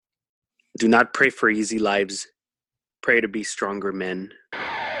Do not pray for easy lives. Pray to be stronger men.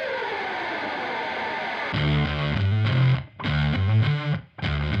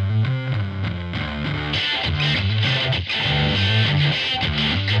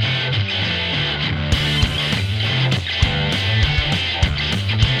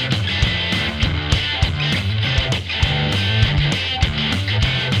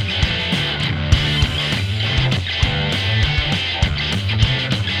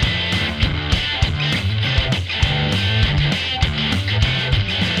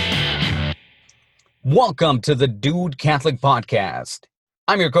 Welcome to the Dude Catholic Podcast.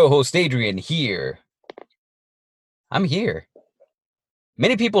 I'm your co-host Adrian here. I'm here.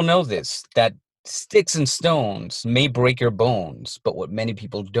 Many people know this, that sticks and stones may break your bones, but what many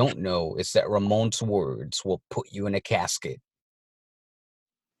people don't know is that Ramon's words will put you in a casket.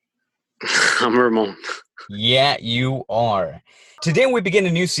 I'm Ramon. Yeah, you are. Today we begin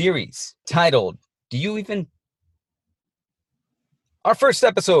a new series titled, Our first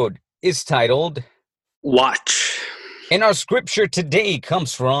episode is titled, Watch. and our scripture today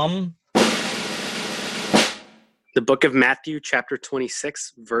comes from The book of Matthew, chapter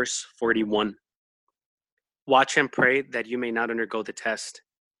 26, verse 41. Watch and pray that you may not undergo the test.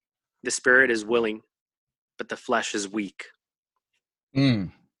 The spirit is willing, but the flesh is weak.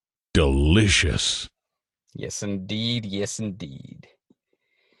 Delicious. Yes, indeed. Yes, indeed.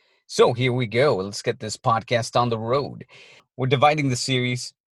 So here we go. Let's get this podcast on the road. We're dividing the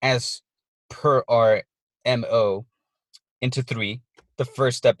series as per our MO into 3. The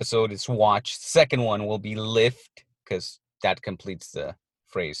first episode is watch. The second one will be lift, because that completes the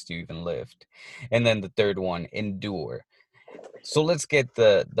phrase to even lift. And then the third one, endure. So let's get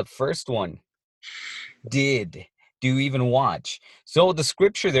the first one. Do you even watch? So the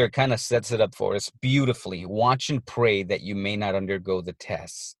scripture there kind of sets it up for us beautifully. Watch and pray that you may not undergo the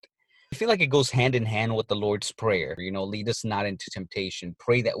test. I feel like it goes hand in hand with the Lord's Prayer. Lead us not into temptation.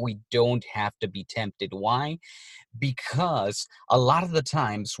 Pray that we don't have to be tempted. Why? Because a lot of the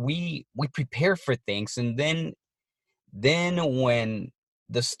times we prepare for things, and then when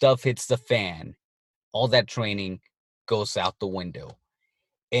the stuff hits the fan, all that training goes out the window.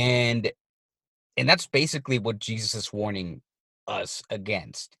 And that's basically what Jesus is warning us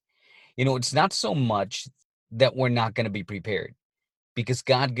against. It's not so much that we're not going to be prepared, because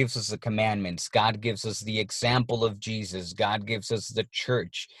God gives us the commandments. God gives us the example of Jesus. God gives us the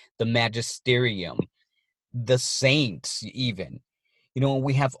church, the magisterium, the saints even.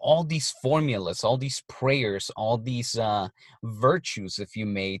 We have all these formulas, all these prayers, all these virtues, if you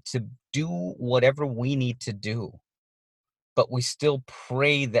may, to do whatever we need to do. But we still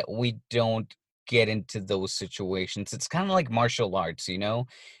pray that we don't get into those situations. It's kind of like martial arts,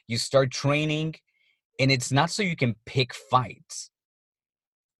 You start training, and it's not so you can pick fights.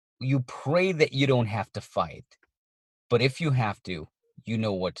 You pray that you don't have to fight. But if you have to, you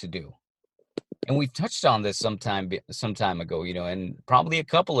know what to do. And we've touched on this some time ago, and probably a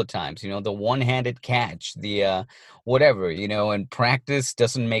couple of times, the one-handed catch, the whatever, and practice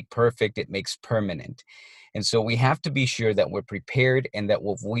doesn't make perfect, it makes permanent. And so we have to be sure that we're prepared, and that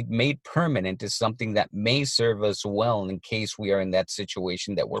what we've made permanent is something that may serve us well in case we are in that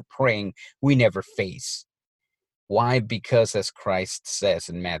situation that we're praying we never face. Why? Because as Christ says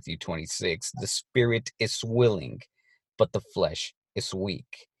in Matthew 26, the spirit is willing, but the flesh is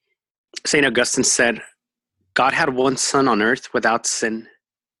weak. St. Augustine said, God had one son on earth without sin,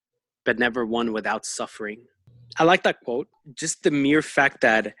 but never one without suffering. I like that quote. Just the mere fact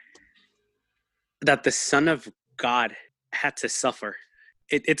that the Son of God had to suffer.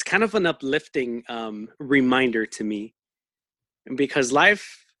 It's kind of an uplifting reminder to me, because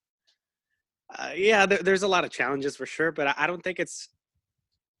life, there's a lot of challenges for sure, but I don't think it's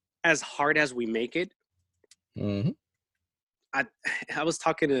as hard as we make it. Mm-hmm. I was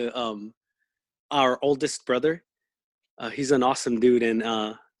talking to our oldest brother. He's an awesome dude,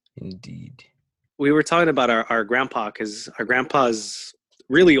 and Indeed. we were talking about our grandpa, because our grandpa is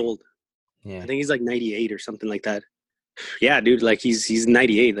really old. Yeah. I think he's like 98 or something like that. Yeah, dude, like he's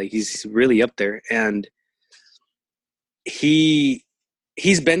 98, like he's really up there, and he's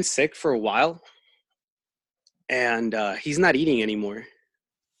been sick for a while, and he's not eating anymore.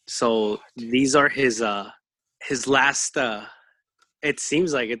 So these are his last. It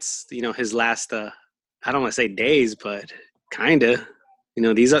seems like it's his last. I don't want to say days, but kinda.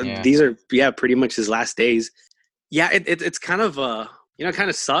 These are pretty much his last days. Yeah, it's kind of kind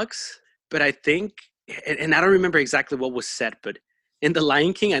of sucks. But I think, and I don't remember exactly what was said, but in The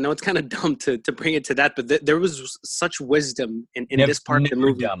Lion King, I know it's kind of dumb to bring it to that, but there was such wisdom in this part of the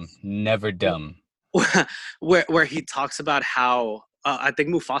movie. Never dumb. Where he talks about how I think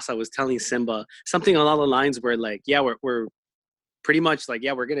Mufasa was telling Simba something along the lines where like, yeah, we're pretty much like,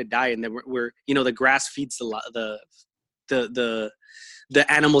 yeah, we're gonna die, and then we're you know, the grass feeds the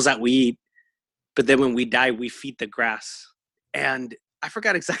the animals that we eat, but then when we die, we feed the grass. And I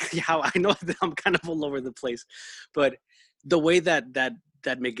forgot exactly how. I know that I'm kind of all over the place, but the way that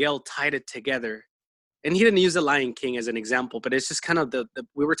Miguel tied it together, and he didn't use the Lion King as an example, but it's just kind of the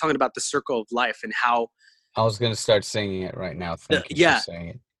we were talking about the circle of life and how I was going to start singing it right now. the Thank you for yeah saying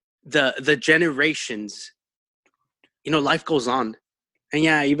it. the generations, you know, life goes on. And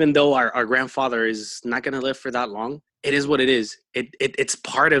yeah, even though our grandfather is not going to live for that long, it is what it is. It's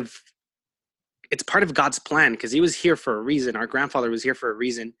part of God's plan, because he was here for a reason. Our grandfather was here for a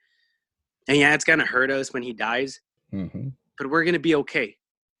reason. And yeah, it's going to hurt us when he dies, Hmm. but we're going to be okay,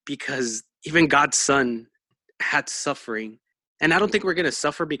 because even God's son had suffering. And I don't think we're going to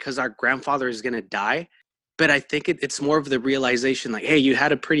suffer because our grandfather is going to die, but I think it's more of the realization like, hey, you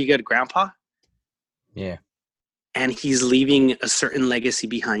had a pretty good grandpa, Yeah. and he's leaving a certain legacy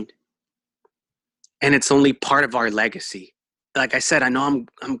behind. And it's only part of our legacy. Like I said, I know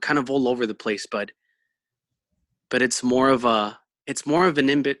I'm kind of all over the place, but it's more of an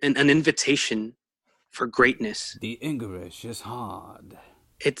invitation for greatness. The English is hard.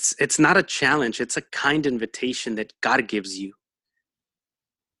 It's not a challenge. It's a kind invitation that God gives you.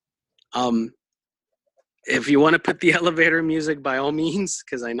 If you want to put the elevator music, by all means,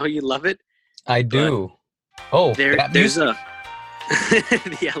 because I know you love it. I do. Oh, that There's music?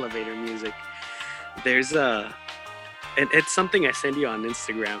 the elevator music. There's it's something I sent you on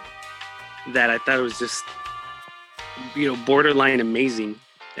Instagram that I thought was just, you know, borderline amazing.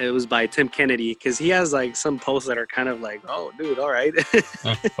 It was by Tim Kennedy, because he has like some posts that are kind of like, oh, dude, all right.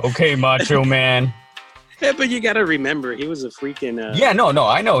 Okay, Macho Man. Yeah, but you gotta remember, he was a freaking. Yeah, no,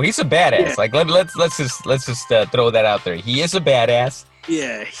 I know he's a badass. Yeah. Like let's just throw that out there. He is a badass.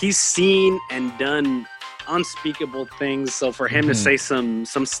 Yeah, he's seen and done unspeakable things. So for him to say some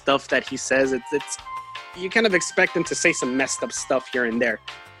stuff that he says, it's you kind of expect him to say some messed up stuff here and there.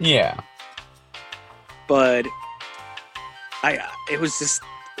 Yeah. But it was just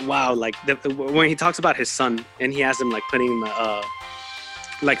wow. Like when he talks about his son, and he has him like putting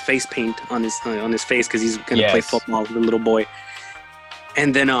like face paint on his face because he's gonna play football, the little boy.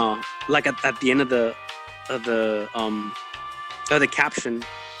 And then like at the end of the caption,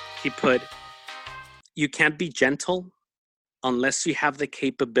 he put, "You can't be gentle unless you have the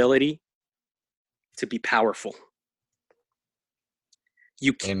capability to be powerful.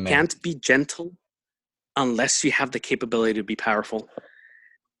 You can't be gentle unless you have the capability to be powerful.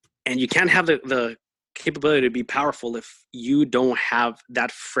 And you can't have the capability to be powerful if you don't have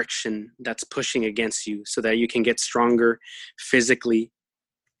that friction that's pushing against you, so that you can get stronger physically,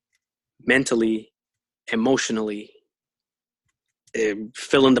 mentally, emotionally,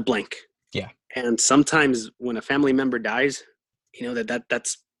 fill in the blank." Yeah. And sometimes when a family member dies, you know,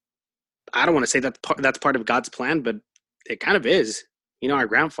 that's I don't want to say that's part of God's plan, but it kind of is. You know, our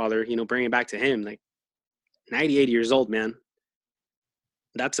grandfather, you know, bringing it back to him, like 98 years old, man.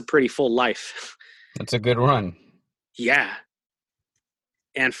 That's a pretty full life. That's a good run. Yeah.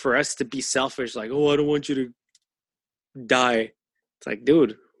 And for us to be selfish, like, oh, I don't want you to die. It's like,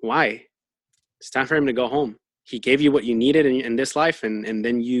 dude, why? It's time for him to go home. He gave you what you needed in this life, and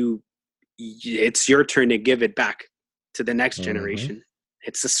then it's your turn to give it back to the next generation.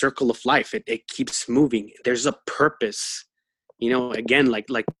 It's a circle of life. It keeps moving. There's a purpose. You know, again, like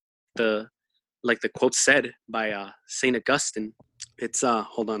the quote said by Saint Augustine. It's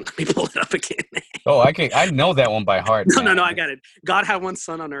hold on, let me pull it up again. Oh, I know that one by heart. No, I got it. God had one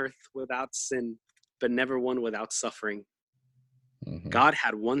son on earth without sin, but never one without suffering. God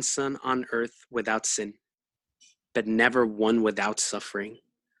had one son on earth without sin, but never one without suffering.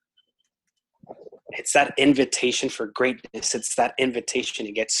 It's that invitation for greatness. It's that invitation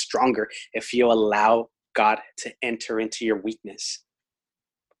to get stronger if you allow God to enter into your weakness.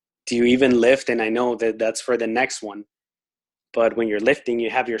 Do you even lift? And I know that that's for the next one. But when you're lifting, you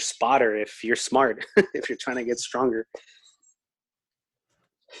have your spotter if you're smart, if you're trying to get stronger.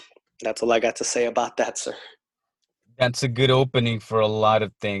 That's all I got to say about that, sir. That's a good opening for a lot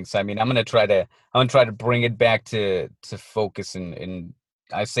of things. I mean, I'm gonna try to bring it back to focus, and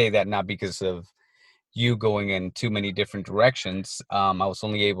I say that not because of you going in too many different directions. I was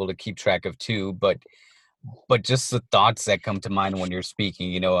only able to keep track of two, but just the thoughts that come to mind when you're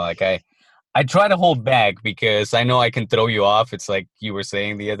speaking, you know, like I try to hold back because I know I can throw you off. It's like you were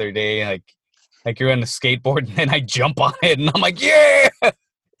saying the other day, like you're on a skateboard and then I jump on it and I'm like, yeah.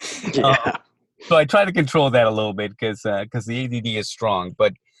 Yeah. So I try to control that a little bit because the ADD is strong.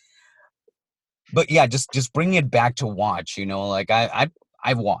 But but yeah, just bring it back to watch. Like I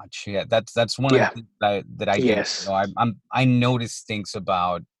watch. Yeah, that's one of the Yeah. things that I do. Yes. I notice things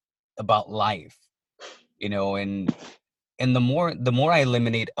about life. And the more I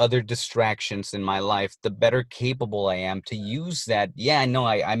eliminate other distractions in my life, the better capable I am to use that. Yeah, I know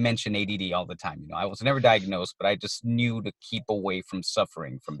I mention ADD all the time. I was never diagnosed, but I just knew to keep away from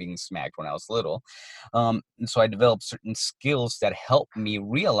suffering from being smacked when I was little. And so I developed certain skills that help me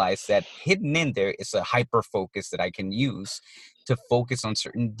realize that hidden in there is a hyper focus that I can use to focus on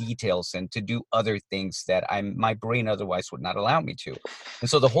certain details and to do other things that my brain otherwise would not allow me to. And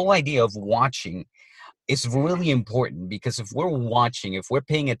so the whole idea of watching is really important, because if we're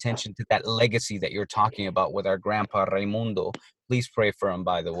paying attention to that legacy that you're talking about with our grandpa Raimundo, please pray for him,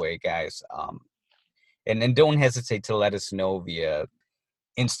 by the way, guys. And don't hesitate to let us know via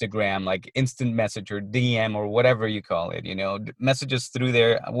Instagram, like instant message or DM or whatever you call it, messages through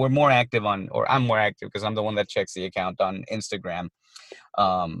there. We're more active or I'm more active because I'm the one that checks the account on Instagram.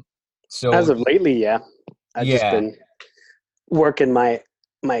 As So of lately, yeah. I've just yeah, been working my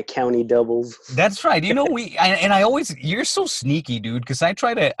county doubles. that's right. I always, you're so sneaky, dude, because I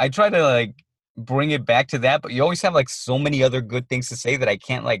try to like bring it back to that, but you always have like so many other good things to say that I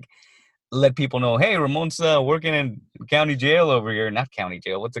can't like let people know, hey, Ramon's working in county jail over here. Not county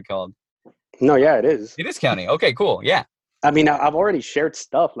jail. What's it called? No, yeah, it is. It is county. Okay, cool. Yeah. I mean, I've already shared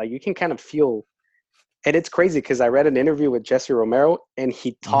stuff. Like, you can kind of feel, and it's crazy because I read an interview with Jesse Romero, and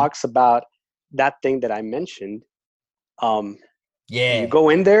he Mhm. talks about that thing that I mentioned. You Yeah. go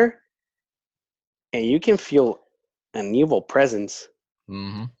in there, and you can feel an evil presence.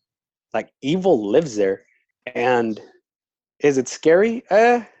 Mm-hmm. Like, evil lives there. And is it scary?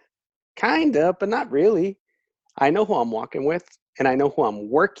 Kind of, but not really. I know who I'm walking with, and I know who I'm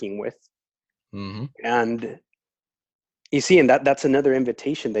working with. Mm-hmm. And you see, and that's another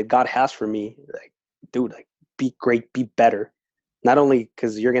invitation that God has for me. Like, dude, like, be great, be better. Not only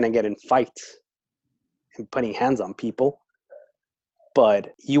because you're gonna get in fights and putting hands on people,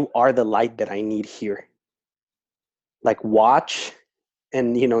 but you are the light that I need here. Like, watch,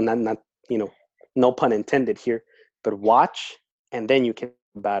 and not no pun intended here, but watch, and then you can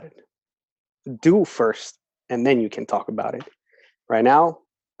talk about it. Do first, and then you can talk about it. Right now,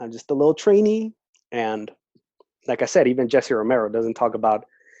 I'm just a little trainee, and like I said, even Jesse Romero doesn't talk about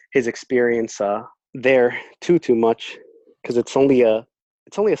his experience there too much, because it's only a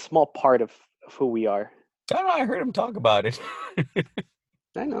small part of who we are. I don't know. I heard him talk about it.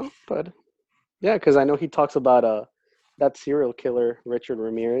 I know, but yeah, because I know he talks about that serial killer Richard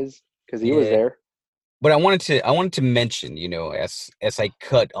Ramirez, because he was Yeah. there. But I wanted to mention, as I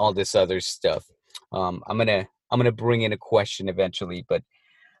cut all this other stuff, I'm gonna bring in a question eventually, but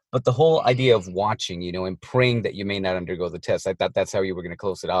the whole idea of watching, and praying that you may not undergo the test. I thought that's how you were gonna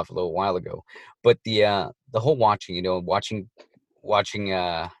close it off a little while ago. But the whole watching, watching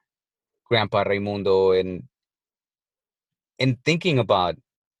Grandpa Raimundo and thinking about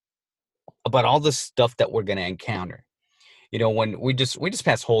all the stuff that we're gonna encounter. When we just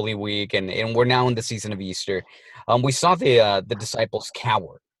passed Holy Week, and we're now in the season of Easter. We saw the disciples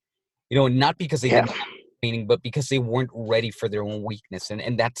cower, not because they Yeah, didn't have training, but because they weren't ready for their own weakness.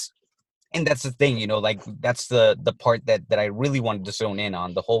 And that's the thing, like that's the part that I really wanted to zone in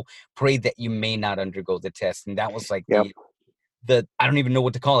on, the whole pray that you may not undergo the test. And that was like yeah, the I don't even know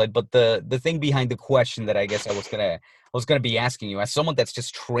what to call it, but the thing behind the question that I guess I was gonna be asking you, as someone that's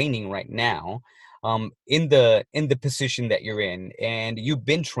just training right now, in the position that you're in, and you've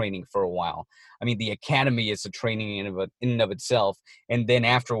been training for a while. I mean, the academy is a training in and of itself, and then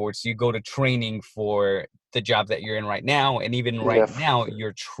afterwards you go to training for the job that you're in right now, and even right yeah, now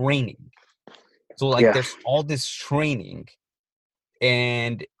you're training. So like yeah. there's all this training,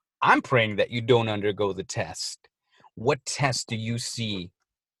 and I'm praying that you don't undergo the test. What test do you see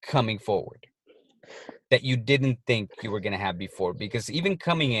coming forward that you didn't think you were going to have before? Because even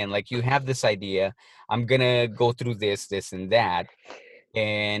coming in, like, you have this idea, I'm going to go through this and that.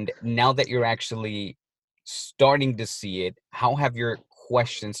 And now that you're actually starting to see it, how have your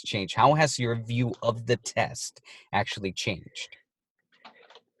questions changed? How has your view of the test actually changed?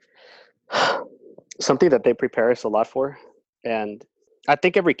 Something that they prepare us a lot for, and I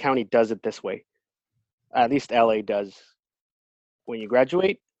think every county does it this way. At least LA does. When you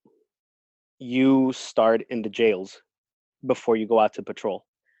graduate, you start in the jails before you go out to patrol.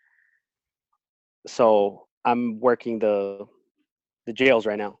 So I'm working the jails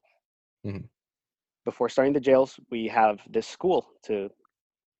right now. Mhm. Before starting the jails, we have this school to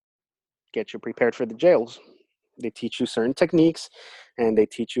get you prepared for the jails. They teach you certain techniques, and they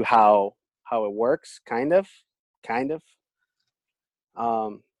teach you how it works, kind of.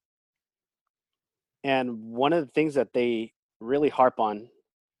 Um, And one of the things that they really harp on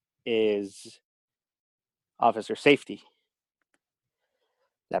is officer safety.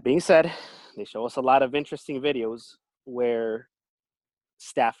 That being said, they show us a lot of interesting videos where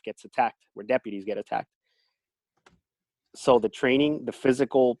staff gets attacked, where deputies get attacked. So the training, the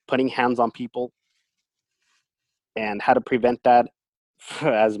physical, putting hands on people, and how to prevent that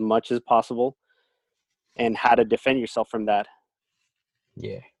as much as possible, and how to defend yourself from that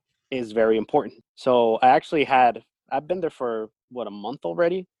is very important. So I've been there for a month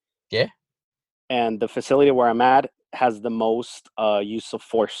already. Yeah. And the facility where I'm at has the most use of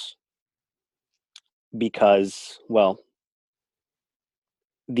force because, well,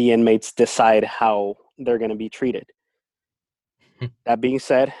 the inmates decide how they're going to be treated. That being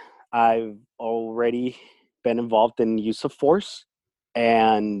said, I've already been involved in use of force,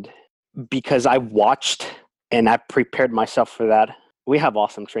 and because I watched and I prepared myself for that, we have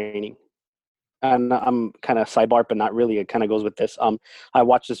awesome training. And I'm kind of sidebar, but not really. It kind of goes with this. I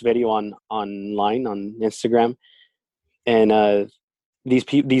watched this video online on Instagram, and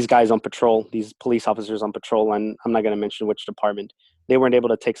these guys on patrol, these police officers on patrol, and I'm not going to mention which department, they weren't able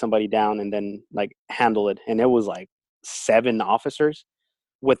to take somebody down and then like handle it. And it was like 7 officers.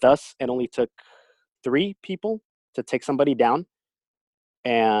 With us, it only took 3 people to take somebody down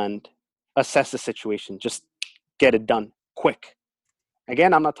and assess the situation. Just get it done quick.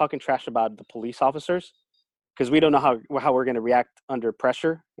 Again, I'm not talking trash about the police officers because we don't know how we're going to react under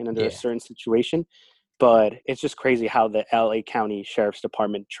pressure and under a certain situation. But it's just crazy how the LA County Sheriff's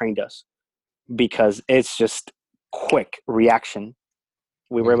Department trained us because it's just quick reaction.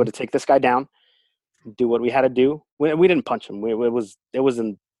 We were able to take this guy down, do what we had to do. We didn't punch him. It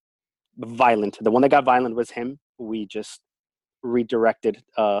wasn't violent. The one that got violent was him. We just redirected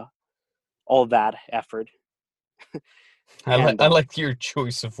all that effort. I like your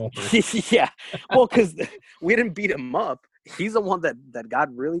choice of words. Yeah. Well, because we didn't beat him up. He's the one that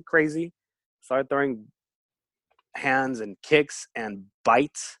got really crazy, started throwing hands and kicks and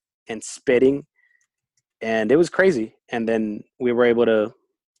bites and spitting. And it was crazy. And then we were able to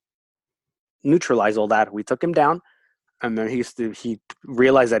neutralize all that. We took him down. And then he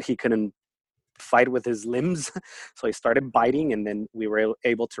realized that he couldn't fight with his limbs. So he started biting. And then we were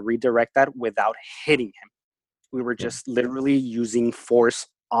able to redirect that without hitting him. We were just literally using force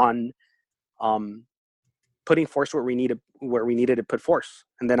on putting force where we needed to put force.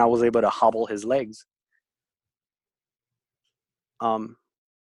 And then I was able to hobble his legs. I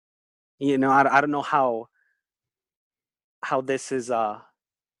don't know how this is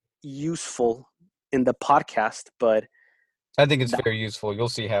useful in the podcast, but I think it's very useful. You'll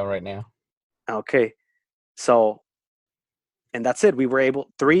see how right now. Okay. So, and that's it. We were able,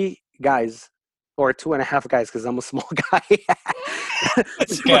 3 guys, or 2.5 guys, because I'm a small guy.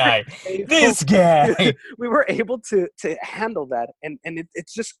 This guy. We were able to handle that. And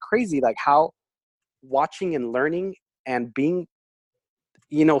it's just crazy, like how watching and learning and being,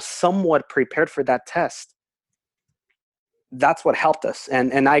 somewhat prepared for that test. That's what helped us.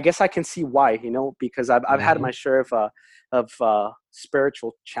 And I guess I can see why, because I've had my share of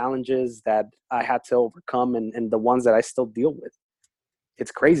spiritual challenges that I had to overcome and the ones that I still deal with.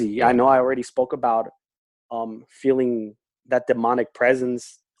 It's crazy. Yeah. I know I already spoke about feeling that demonic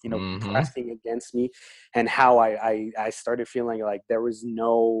presence, pressing against me, and how I started feeling like there was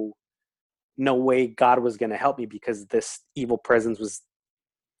no way God was going to help me because this evil presence was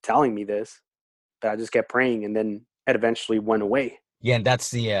telling me this. But I just kept praying, and then it eventually went away. Yeah, and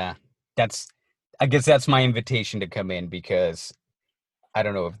I guess that's my invitation to come in, because I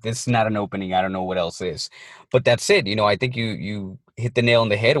don't know if this is not an opening. I don't know what else is, but that's it. I think you hit the nail on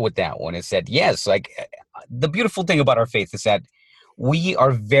the head with that one. Is that, yes, like the beautiful thing about our faith is that we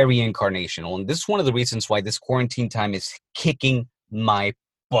are very incarnational. And this is one of the reasons why this quarantine time is kicking my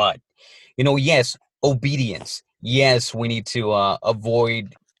butt. Yes, obedience. Yes, we need to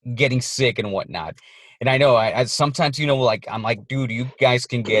avoid getting sick and whatnot. And I know I sometimes, like, I'm like, dude, you guys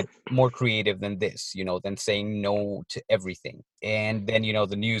can get more creative than this, than saying no to everything. And then,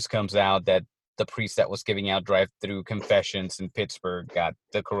 the news comes out that the priest that was giving out drive-through confessions in Pittsburgh got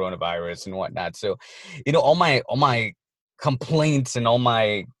the coronavirus and whatnot. So, all my complaints and all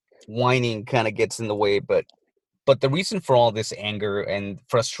my whining kind of gets in the way. But the reason for all this anger and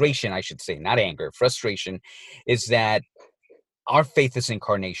frustration, I should say, not anger, frustration, is that our faith is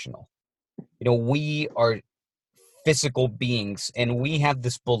incarnational. We are physical beings, and we have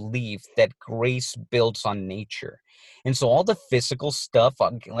this belief that grace builds on nature. And so all the physical stuff,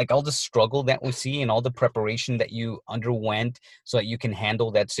 like all the struggle that we see and all the preparation that you underwent so that you can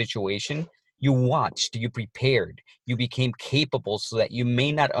handle that situation, you watched, you prepared, you became capable so that you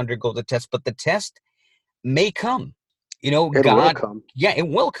may not undergo the test. But the test may come. It will God, come. yeah, it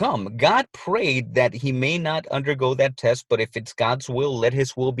will come. God prayed that he may not undergo that test, but if it's God's will, let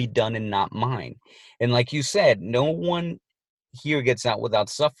his will be done and not mine. And like you said, no one here gets out without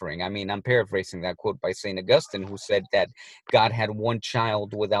suffering. I mean, I'm paraphrasing that quote by St. Augustine, who said that God had one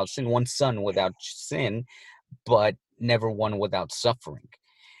child without sin, one son without sin, but never one without suffering.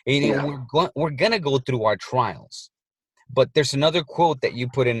 And Yeah. we're gonna go through our trials. But there's another quote that you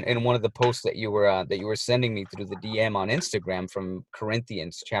put in one of the posts that you were sending me through the DM on Instagram from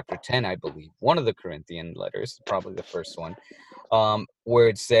Corinthians chapter 10, I believe. One of the Corinthian letters, probably the first one, where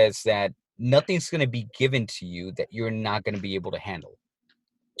it says that nothing's going to be given to you that you're not going to be able to handle.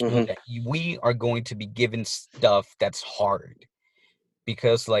 Mhm. That we are going to be given stuff that's hard.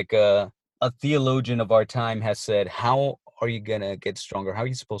 Because like a theologian of our time has said, how are you going to get stronger? How are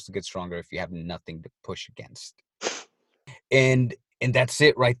you supposed to get stronger if you have nothing to push against? And that's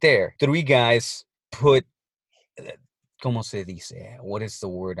it right there. Three guys put, ¿cómo se dice? What is the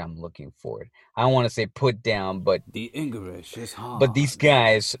word I'm looking for? I don't want to say put down, but The English is but these hard.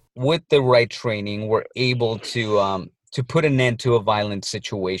 guys with the right training were able to put an end to a violent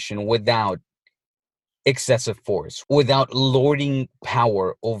situation without excessive force, without lording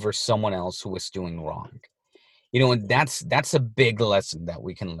power over someone else who was doing wrong. And that's a big lesson that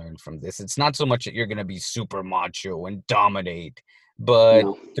we can learn from this. It's not so much that you're going to be super macho and dominate, but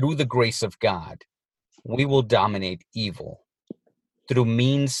No. through the grace of God, we will dominate evil through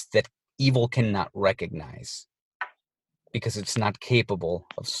means that evil cannot recognize because it's not capable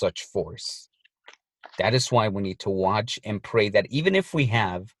of such force. That is why we need to watch and pray that even if we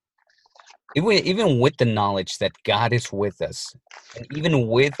have, even with the knowledge that God is with us, and even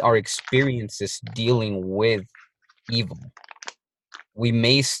with our experiences dealing with evil, we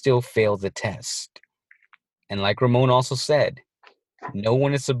may still fail the test. And like Ramon also said, no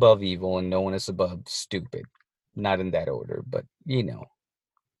one is above evil and no one is above stupid. Not in that order, but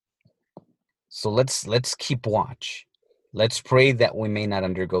So let's keep watch. Let's pray that we may not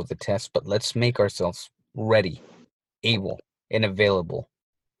undergo the test, but let's make ourselves ready, able, and available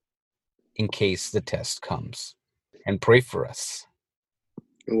in case the test comes. And pray for us.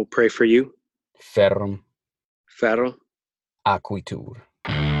 And we'll pray for you. Ferrum Ferro. aquitur.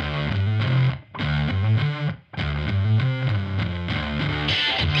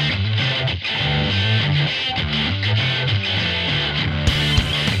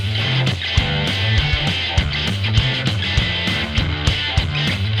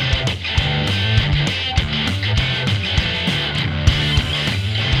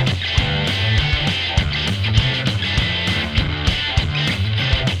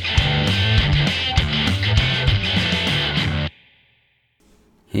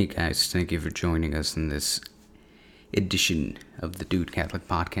 Hey guys, thank you for joining us in this edition of the Dude Catholic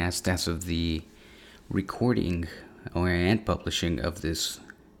Podcast. As of the recording and publishing of this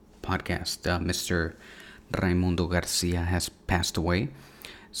podcast, Mr. Raimundo Garcia has passed away.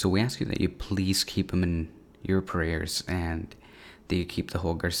 So we ask you that you please keep him in your prayers and that you keep the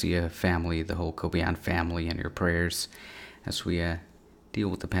whole Garcia family, the whole Cobian family in your prayers as we deal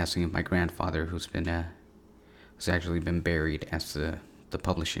with the passing of my grandfather, who's actually been buried as the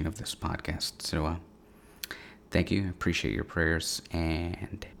publishing of this podcast. So thank you, appreciate your prayers,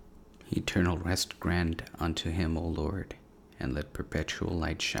 and eternal rest grant unto him, O Lord, and let perpetual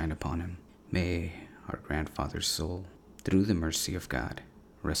light shine upon him. May our grandfather's soul, through the mercy of God,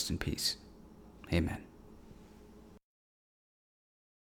 rest in peace. Amen.